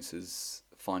experiences,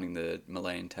 finding the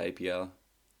Malayan tapir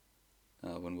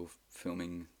when we were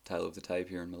filming Tale of the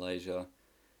Tapir in Malaysia,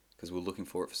 because we were looking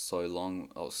for it for so long.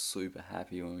 I was super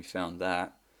happy when we found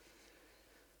that.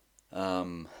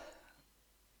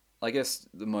 I guess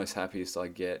the most happiest I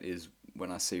get is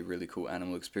when I see really cool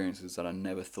animal experiences that I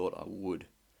never thought I would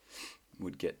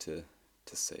get to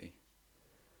see.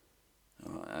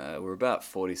 We're about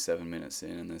 47 minutes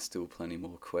in and there's still plenty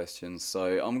more questions.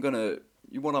 So what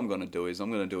I'm gonna do is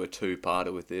I'm gonna do a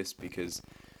two-parter with this because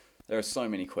there are so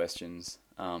many questions.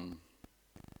 And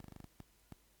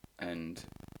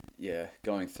yeah,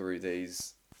 going through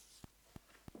these,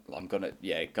 I'm gonna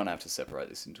have to separate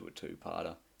this into a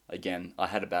two-parter. Again, I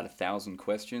had about 1,000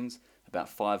 questions. About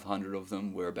 500 of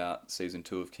them were about season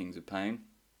 2 of Kings of Pain.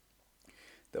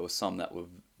 There were some that were,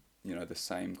 the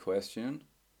same question.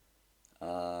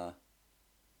 But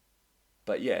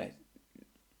yeah,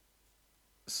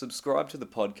 subscribe to the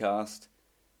podcast.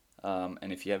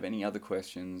 And if you have any other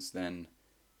questions, then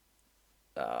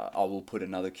I will put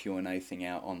another Q&A thing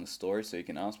out on the story so you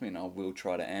can ask me and I will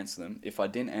try to answer them. If I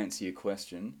didn't answer your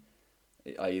question,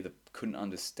 I either couldn't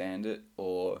understand it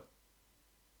or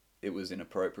it was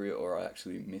inappropriate or I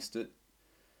actually missed it.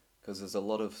 Because there's a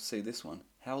lot of... See this one.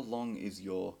 How long is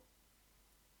your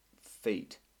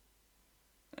feet?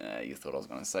 You thought I was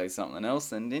going to say something else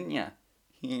then, didn't you?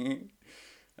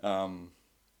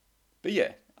 But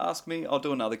yeah, ask me. I'll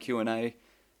do another Q&A.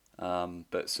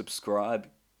 But subscribe,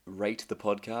 rate the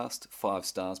podcast. 5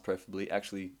 stars preferably.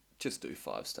 Actually, just do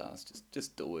 5 stars.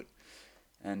 Just do it.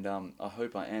 And I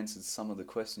hope I answered some of the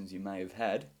questions you may have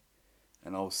had.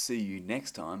 And I'll see you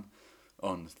next time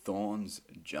on Thorn's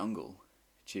Jungle.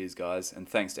 Cheers, guys. And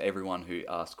thanks to everyone who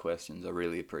asked questions. I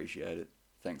really appreciate it.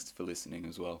 Thanks for listening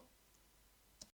as well.